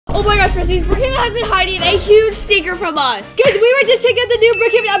Oh my gosh, Besties, Brookhaven has been hiding a huge secret from us. Guys, we were just checking out the new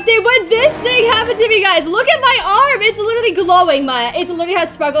Brookhaven update when this thing happened to me, guys. Look at my arm. It's literally glowing, Maya. It literally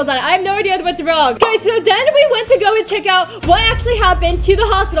has sparkles on it. I have no idea what's wrong. Guys, so then we went to go and check out what actually happened to the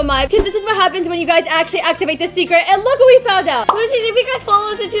hospital, Maya, because this is what happens when you guys actually activate the secret. And look what we found out. So Besties, if you guys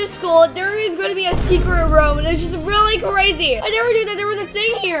follow us into school, there is going to be a secret room, and it's just really crazy. I never knew that there was a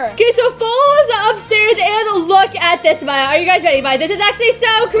thing here. Okay, so follow us upstairs and look at this, Maya. Are you guys ready, Maya? This is actually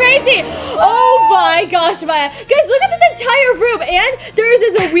so crazy. Oh my gosh, Maya. Guys, look at this entire room. And there's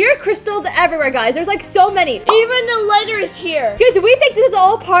this weird crystals everywhere, guys. There's like so many. Even the letter is here. Guys, we think this is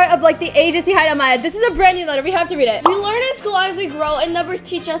all part of like the agency hideout, Maya. This is a brand new letter. We have to read it. We learn in school as we grow, and numbers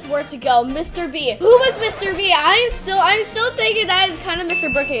teach us where to go. Mr. B. Who was Mr. B? I'm still thinking that is kind of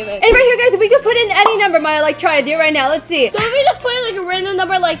Mr. Brookhaven. And right here, guys, we can put in any number, Maya. Like, try to do it right now. Let's see. So if we just put in like a random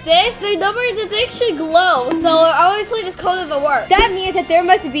number like this, the thing should glow. So obviously this code doesn't work. That means that there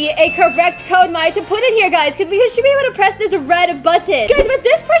must be a correct code, Maya, to put in here, guys, because we should be able to press this red button. Guys, but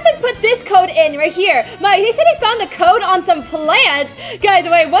this person put this code in right here. Maya, they said they found the code on some plants. Guys,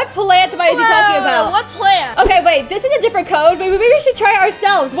 wait, what plants, Maya, is he talking about? What plant? Okay, wait, this is a different code. Maybe we should try it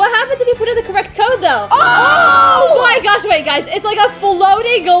ourselves. What happens if you put in the correct code, though? Oh my gosh, wait, guys, it's like a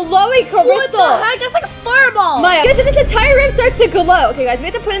floating, glowing crystal. What the heck? That's like a fireball. Maya, guys, this entire room starts to glow. Okay, guys, we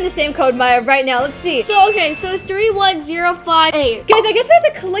have to put in the same code, Maya, right now. Let's see. So, okay, so it's 31058. Guys, I guess we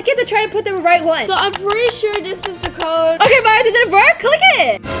have to click it to try to put the right one. So I'm pretty sure this is the code. Okay, Maya, did it work? Click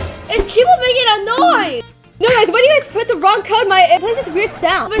it. It's keep on making a noise. No, guys, when you guys put the wrong code, Maya, it plays this weird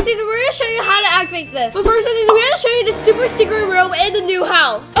sound. But we're gonna show you how to activate this. But first, we're gonna show you the super secret room in the new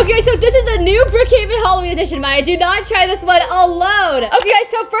house. Okay, so this is the new Brookhaven Halloween edition, Maya. Do not try this one alone. Okay, guys,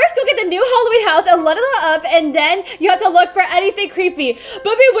 so first go get the new Halloween house and let it up, and then you have to look for anything creepy.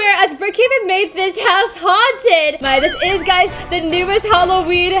 But beware, as Brookhaven made this house haunted. Maya, this is, guys, the newest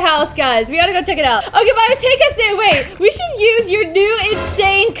Halloween house, guys. We gotta go check it out. Okay, Maya, take us there. Wait, we should use your new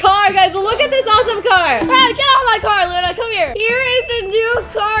insane car, guys. Look at this awesome car. Hey, get out of my car, Luna. Come here. Here is the new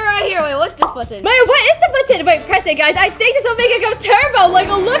car right here. Wait, what's this button? Maya, what is the button? Wait, press it, guys. I think this will make it go turbo. Like,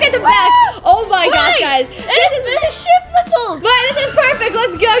 look at the back. Oh my gosh, guys. It shoots missiles. Maya, this is perfect.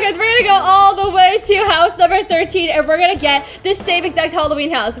 Let's go, guys. We're gonna go all the way to house number 13, and we're gonna get the same exact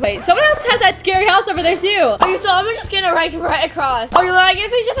Halloween house. Wait, someone else has that scary house over there too. Okay, so I'm just gonna right across. Okay, I guess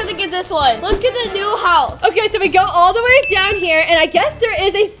we just have to get this one. Let's get the new house. Okay, so we go all the way down here, and I guess there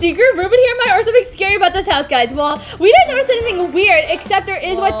is a secret room in here, Maya, or something scary about this house, guys. Well, we didn't notice anything weird, except there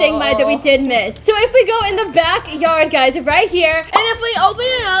is one thing, Maya, that we did miss. So if we go in the backyard, guys, right here, and if we open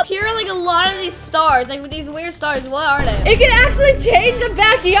it up, here are like a lot of these stars, like with these weird stars. What are they? It can actually change the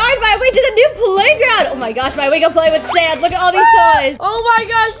backyard, Maya. Wait, there's a new playground. Oh my gosh, Maya, we can play with sand. Look at all these toys. Oh my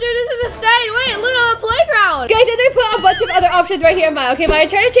gosh, dude, this is insane. Wait, look at the playground. Guys, then they put a bunch of other options right here, Maya. Okay, Maya,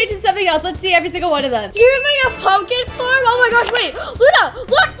 try to change it to something else. Let's see every single one of them. Here's like a pumpkin farm. Oh my gosh, wait, Luna,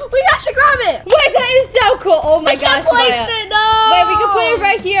 look, we can actually grab it. Wait, that is so cool. Oh my gosh, Maya. No. Wait, we can put it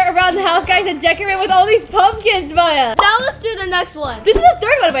right here around the house, guys, and decorate with all these pumpkins, Maya. Now let's do the next one. This is the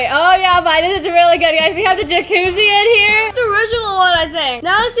third one. Wait, oh yeah, Maya, this is really good, guys. We have the jacuzzi in here. It's the original one, I think.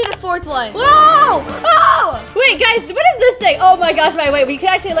 Now let's do the fourth one. Whoa! Oh! Wait, guys, what is this thing? Oh my gosh, Maya, wait, we could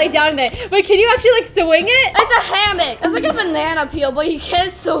actually lay down in it. Wait, can you actually like swing it? It's a hammock. It's like a banana peel, but you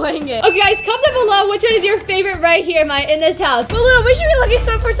can't swing it. Okay, guys, comment down below which one is your favorite right here, Maya, in this house. But Luna, we should be looking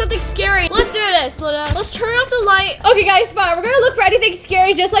for something scary. Let's do this, Luna. Let's turn off the light. Okay, guys, fine. We're gonna look for anything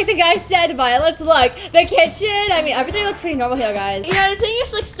scary, just like the guy said, Maya. Let's look. The kitchen. I mean, everything looks pretty normal here, guys. Yeah, the thing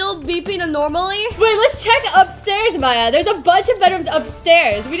is like still beeping normally. Wait, let's check upstairs, Maya. There's a bunch of bedrooms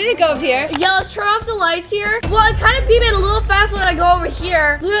upstairs. We didn't go up here. Yeah, let's turn off the lights here. Well, it's kind of beeping a little fast when I go over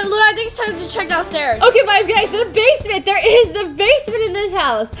here. Luna, I think it's time to check downstairs. Okay, Maya, guys, the basement. There is the basement in this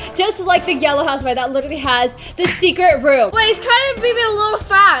house. Just like the yellow house, Maya, that literally has the secret room. Wait, it's kind of beeping a little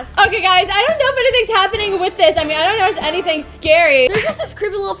fast. Okay, guys, I don't know if anything's happening with this. I mean, I don't know if there's anything scary. There's just this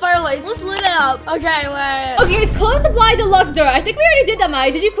creepy little firelight. Let's lit it up. Okay, wait. Okay, guys, close the blinds and lock the door. I think we already did that,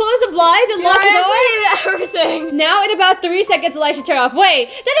 Maya. Did you close the blinds and lock the door? I did everything. Now, in about 3 seconds, the light should turn off. Wait,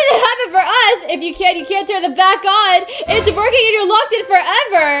 that didn't happen for us. If you can't turn the back on. It's working and you're locked in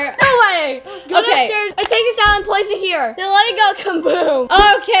forever. No way. Go downstairs and take this out and place it here. Then let it go. Kaboom.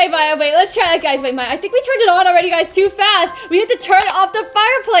 Okay, Maya, wait, let's try that, guys. Wait, Maya, I think we turned it on already, guys, too fast. We have to turn off the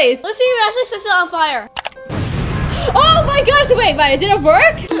fireplace. Let's see if it actually sets it on fire. Oh my gosh, wait, Maya, did it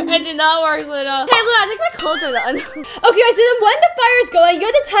work? It did not work, Luna. Hey, Luna, I think my clothes are done. Okay, so then when the fire is going, you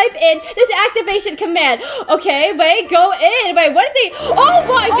have to type in this activation command. Okay, wait, go in. Wait, what is it? Oh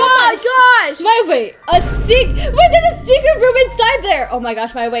my gosh! Oh my gosh! Wait, wait, there's a secret room inside there. Oh my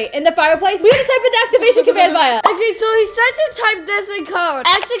gosh, wait, in the fireplace? We have to type in the activation command, Maya. Okay, so he said to type this in code.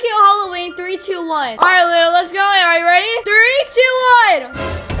 Execute Halloween 3, 2, 1. All right, Luna, let's go. Are you ready? 3, 2,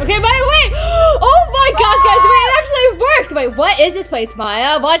 1. Okay, Maya, wait. Oh my gosh, guys, wait, it actually worked. Wait, what is this place,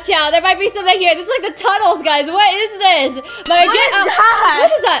 Maya? Watch out, there might be something here. This is like the tunnels, guys. What is this? Maya, What get is out. that?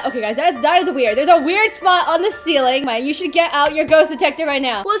 What is that? Okay, guys, that is weird. There's a weird spot on the ceiling. Maya, you should get out your ghost detector right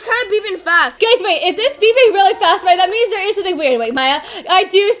now. Well, it's kind of beeping fast. Guys, wait, if it's beeping really fast, Maya, that means there is something weird. Wait, Maya, I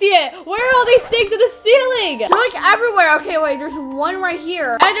do see it. Where are all these things in the ceiling? They're like everywhere. Okay, wait, there's one right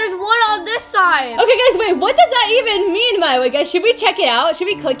here. And there's one on this side. Okay, guys, wait, what does that even mean, Maya? Wait, guys, should we check it out? Should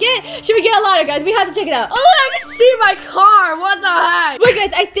we click it? Should we get a ladder, guys? We have to check it out. Oh, I can see my car. What the heck? Wait,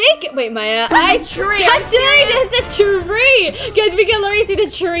 guys, I think, wait, Maya, There's a tree. It's a tree. Guys, we can literally see the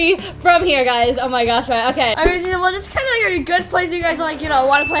tree from here, guys. Oh my gosh, right, okay. I mean, well, it's kind of like a good place if you guys like, you know,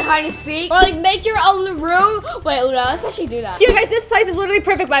 want to play hide and seek or like make your own room. Wait, Luna, let's actually do that. Yeah, guys, this place is literally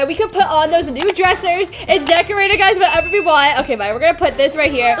perfect, Maya. We can put on those new dressers and decorate it, guys, whatever we want. Okay, Maya, we're gonna put this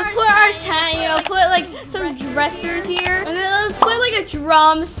right here. Let's put our tent, you know, put like some dressers here. And then let's put like a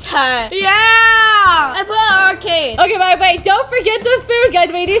drums tent. Yeah! And put an arcade. Okay, Maya, wait, don't forget the food,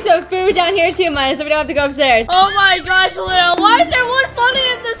 guys. We need some food down here too, Maya, so we don't have to go upstairs. Oh my gosh, Luna, why is there one funny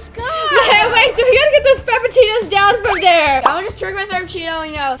in the sky? Wait, so we gotta get those frappuccinos down from there. I'm gonna just drink my frappuccino,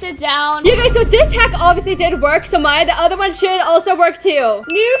 you know, sit down. Yeah, guys, so this hack obviously did work, so Maya, the other one should also work too.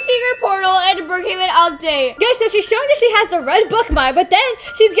 New secret portal and Brookhaven update. Guys, so she's showing that she has the red book, Maya, but then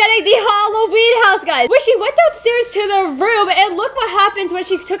she's getting the Halloween house, guys. Where she went downstairs to the room, and look what happens when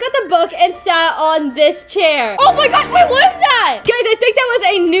she took out the book and sat on this chair. Oh my gosh, wait, what is that? Guys, I think that was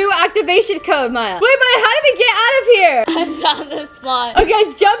a new activation code, Maya. Wait, Maya, how did we get out of here? I found this spot. Okay,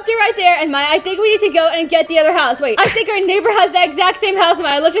 guys, jump through right there, and Maya, I think we need to go and get the other house. Wait, I think our neighbor has the exact same house,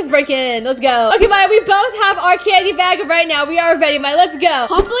 Maya. Let's just break it in. Let's go. Okay, Maya, we both have our candy bag right now. We are ready, Maya. Let's go.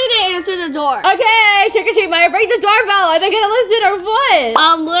 Hopefully they answer the door. Okay, trick or treat, Maya. Ring the doorbell. Are they gonna listen or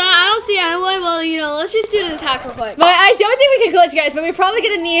what? Luna, I don't see anyone. Well, you know, let's just do this hack real quick. Maya, I don't think we can glitch, guys, but we're probably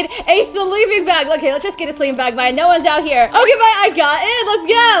gonna need a sleeping bag. Okay, let's just get a sleeping bag, Maya. No one's out here. Okay, Maya, I got it. Let's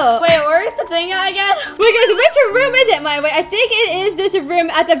go. Wait, where's the thing at again? Wait, guys, which room is it, Maya? Wait, I think it is this room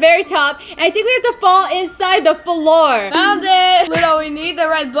at the very top, and I think we have to fall inside the floor. Found it. Luna, we need the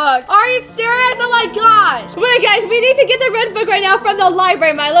red book. Are you serious? Oh my gosh. Wait, guys, we need to get the red book right now from the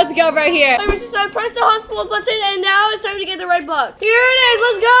library, Maya. Let's go right here. So I pressed the hospital button, and now it's time to get the red book. Here it is.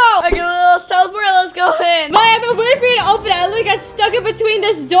 Let's go. Okay, let's teleport. Let's go in. Maya, I've been waiting for you to open it. I literally got stuck in between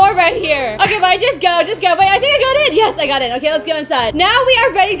this door right here. Okay, Maya, just go. Wait, I think I got in. Yes, I got in. Okay, let's go inside. Now we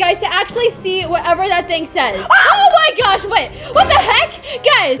are ready, guys, to actually see whatever that thing says. Oh my gosh, wait. What the heck?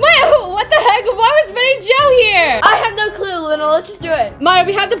 Guys, Maya, what the heck? Why was Benny Joe here? I have no clue, Luna. Let's just do it. Maya,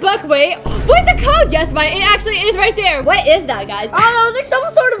 we have the book. Wait, the code. Yes, Maya, it actually is right there. What is that, guys? I don't know. It's like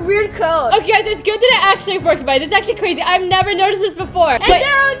some sort of weird code. Okay, guys, it's good that it actually worked, Maya. It's actually crazy. I've never noticed this before. And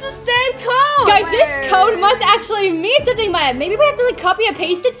there was the same code. Guys, this code must actually mean something, Maya. Maybe we have to like copy and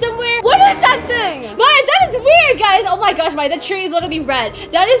paste it somewhere. What is that thing? Maya, that is weird, guys. Oh my gosh, Maya, the tree is literally red.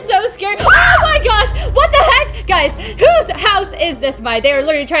 That is so scary. Oh my gosh, what the heck? Guys, whose house is this, Maya? They are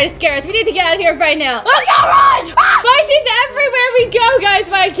literally trying to scare us. We need to get out of here right now. Let's go, run! Maya, she's everywhere we go, guys.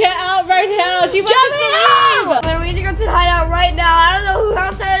 Maya, get out right now. She wants us to leave. Then we need to go to the hideout right now. I don't know whose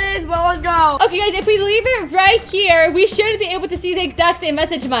house that is, but let's go. Okay, guys, if we leave it right here, we should be able to see the exact same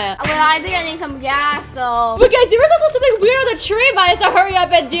message, Maya. Well, I think I need some gas, so. But guys, there was also something weird on the tree, Maya, so hurry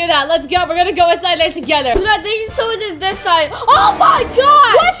up and do that. Let's go. We're gonna go inside there together. Dude, I think someone is this side. Oh my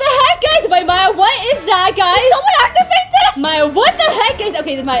god! What the heck, guys? Wait, Maya, what is that, guys? Did someone activate this? Maya, what the heck, guys?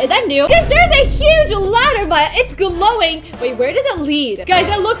 Okay, Maya, is that new? Guys, there's a huge ladder, Maya. It's glowing. Wait, where does it lead? Guys,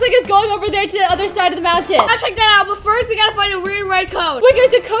 it looks like it's going over there to the other side of the mountain. I'll check that out, but first we gotta find a weird red code. Wait,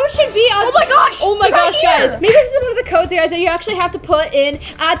 guys, the code should be on. Oh my gosh! Oh my right gosh, here. guys. Maybe this is one of the codes, guys, that you actually have to put in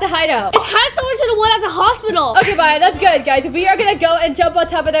at the hideout. It's kind of similar to the one at the hospital. Okay, Maya, that's good, guys. We are gonna go and jump on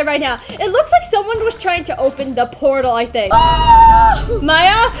top of there right now. It looks like someone was trying to open the portal, I think.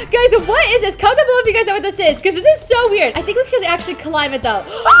 Maya, guys, what is this? Comment below if you guys know what this is, because this is so weird. I think we can actually climb it, though.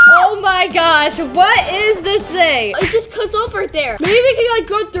 Oh my gosh, what is this thing? It just cuts off right there. Maybe we can like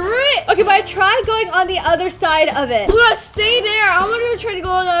go through it. Okay, Maya, try going on the other side of it. Luna, stay there. I'm gonna try to go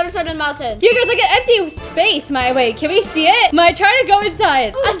on the other side of the mountain. You guys, like an empty space, Maya. Wait, can we see it? Maya, try to go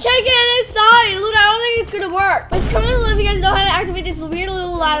inside. I can't get inside. Luna, I don't think it's gonna work. But it's coming to let you guys know how to activate this weird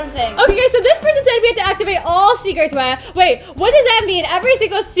little ladder thing. Okay, guys, so this person said we have to activate all secrets, Maya. Wait, what does that mean? Every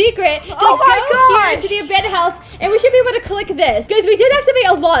single secret. Oh my gosh! Here to the abandoned house, and we should be able to click this. Guys, we did activate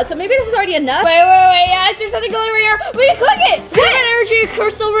a lot, so maybe this is already enough. Wait, yeah, there's something going right here. We can click it. Secret energy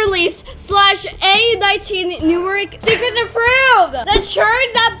crystal release /A19 numeric secrets approved. Then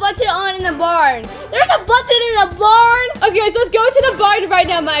turn that button on in the barn. There's a button in the barn. Okay, guys, let's go to the barn right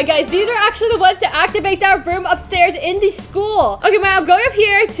now, Maya, guys. These are actually the ones to activate that room upstairs in the school. Okay, Maya, I'm going up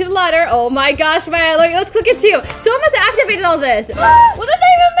here to the ladder. Oh my gosh, Maya, let's click it too. Someone must have activated all this. What does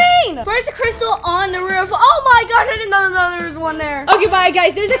that even mean? First crystal on the roof. Oh my gosh, I didn't know there was one there. Okay, Maya,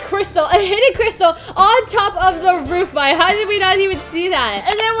 guys, there's a crystal, a hidden crystal on top of the roof, Maya. How did we not even see that?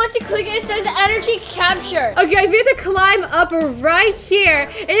 And then once you click it, it says energy capture. Okay, guys, we have to climb up right here,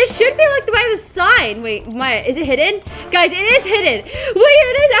 and it should be like the way the sign. Wait, Maya, is it hidden? Guys, it is hidden. Wait,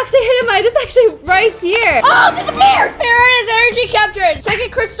 it is actually hidden, Maya. It's actually right here. Oh, it disappeared. There it is, energy captured.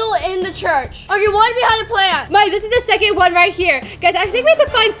 Second crystal in the church. Okay, one behind the plant. Maya, this is the second one right here. Guys, I think we have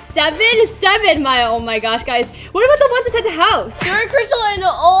to find seven, Maya. Oh my gosh, guys. What about the ones inside the house? Third crystal in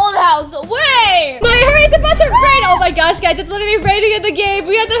the old house. Wait. Maya, hurry, it's about to rain. Oh my gosh, guys, it's literally raining in the game.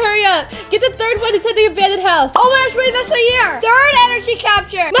 We have to hurry up. Get the third one inside the abandoned house. Oh my gosh, wait, that's right here. Third energy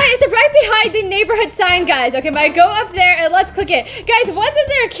capture. Maya, it's right behind the neighborhood sign, guys. Okay, Maya, go up there and let's click it. Guys, wasn't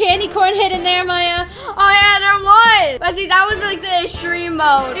there a candy corn hidden there, Maya? Oh yeah, there was. But see, that was like the extreme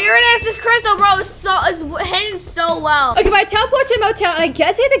mode. Here it is, this crystal, bro. It's hidden so well. Okay, Maya, teleport to Motown, and I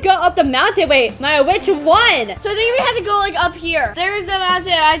guess we have to go up the mountain. Wait, Maya, which one? So I think we have to go like up here. There's the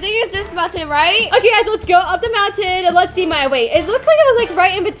mountain. I think it's this mountain, right? Okay, guys, let's go up the mountain and let's see, Maya. Wait, it looks like it was like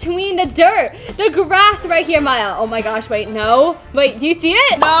right in between the dirt, the grass right here, Maya. Oh my gosh, wait, no. Wait, do you see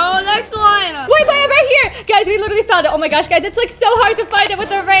it? No, next one. Wait, Maya, right here. Guys, we literally found it. Oh my gosh, guys, it's like so hard to find it with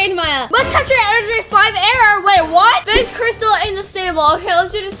the rain, Maya. Let's capture energy 5 error. Wait, what? Fifth crystal in the stable. Okay,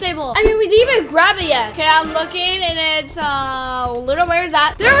 let's do the stable. I mean, we didn't even grab it yet. Okay, I'm looking and it's little, where is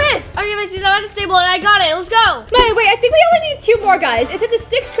that? There it is. Okay, my sis, I'm at the stable and I got it. Let's go. Maya, wait, I think we only need 2 more, guys. It said the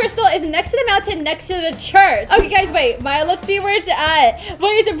 6th crystal is next to the mountain, next to the church. Okay, guys, wait, Maya, let's see where it's at.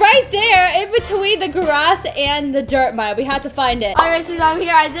 Wait, it's right there in between the grass and the dirt, Maya. We have to find it. Alright, sis, I'm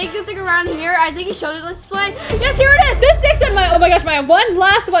here. I think it's like around here. I think he showed it. Let's play. Yes, here it is. The 6th one, Maya. Oh my gosh, Maya, one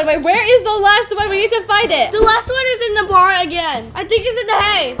last one. Wait, where is the last one? We need to find it. The last one is in the barn again. I think it's in the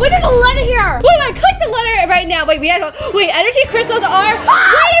hay. Wait, there's a letter here. Wait, Maya, click the letter right now. Wait, energy crystals are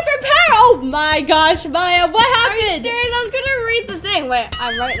ready for power. Oh my gosh, Maya, what happened? Are you serious? I was gonna read the thing. Wait,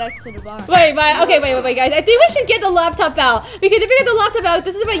 I'm right next to the barn. Wait, Maya. Okay, wait, guys. I think we should get the laptop out because if we get the laptop out,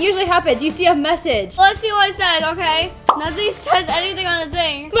 this is what usually happens. You see a message. Let's see what it says. Okay. Nothing says anything on the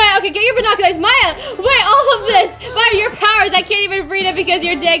thing. Maya, okay, get your binoculars. Maya, wait, all of this. Maya, your powers. I can't even read it because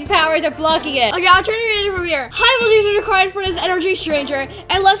your dang powers are blocking it. Okay, I'll try to read it from here. High voltage is required for this energy stranger.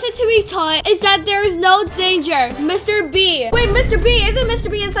 And lesson to be taught is that there is no danger. Mr. B. Wait, Mr. B? Isn't Mr.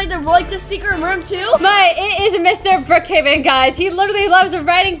 B inside the secret room too? Maya, it is Mr. Brookhaven, guys. He literally loves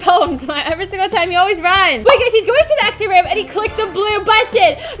writing poems. Maya, every single time he always rhymes. Wait, guys, he's going to the exit room and he clicked the blue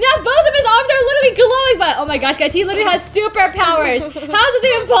button. Now both of his arms are literally glowing. But oh my gosh, guys, he literally has superpowers. How is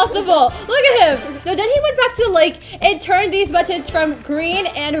this even possible? Look at him. No, then he went back to the lake and turned these buttons from green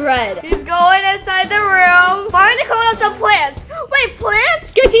and red. He's going inside the room. Find the code on some plants. Wait,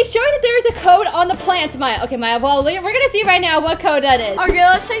 plants? Guys, he's showing that there is a code on the plants, Maya. Okay, Maya, well, we're gonna see right now what code that is. Okay,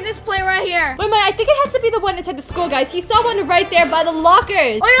 let's check this plant right here. Wait, Maya, I think it has to be the one inside the school, guys. He saw one right there by the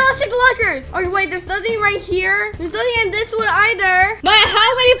lockers. Oh yeah, let's check the lockers. Okay, wait, there's nothing right here. There's nothing in this one either. Maya,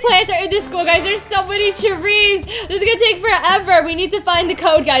 how many plants are in this school, guys? There's so many trees. This is gonna take forever. We need to find the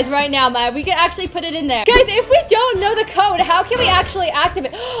code, guys, right now, Maya. We can actually put it in there. Guys, if we don't know the code, how can we actually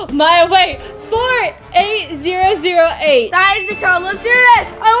activate? Maya, wait. 48008. That is the code. Let's do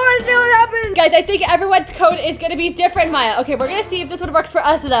this. I want to see what happens. Guys, I think everyone's code is going to be different, Maya. Okay, we're going to see if this one works for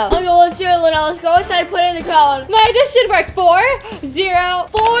us, though. Okay, let's do it, Luna. Let's go inside and put in the code. Maya, this should work.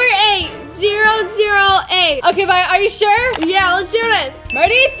 48008. Okay, Maya, are you sure? Yeah, let's do this.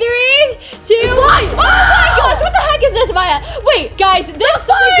 Ready? 3, 2, 1. Oh my gosh, what the heck is this, Maya? Wait, guys, this is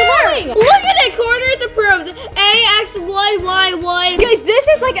glowing. Look at it. Corners approved. AX1Y1. Guys, this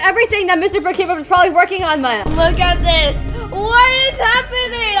is like everything that Mr. Brookhaven was probably working on, Maya. Look at this. What is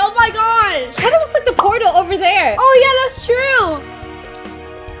happening? Oh my gosh. Kind of looks like the portal over there. Oh yeah, that's true.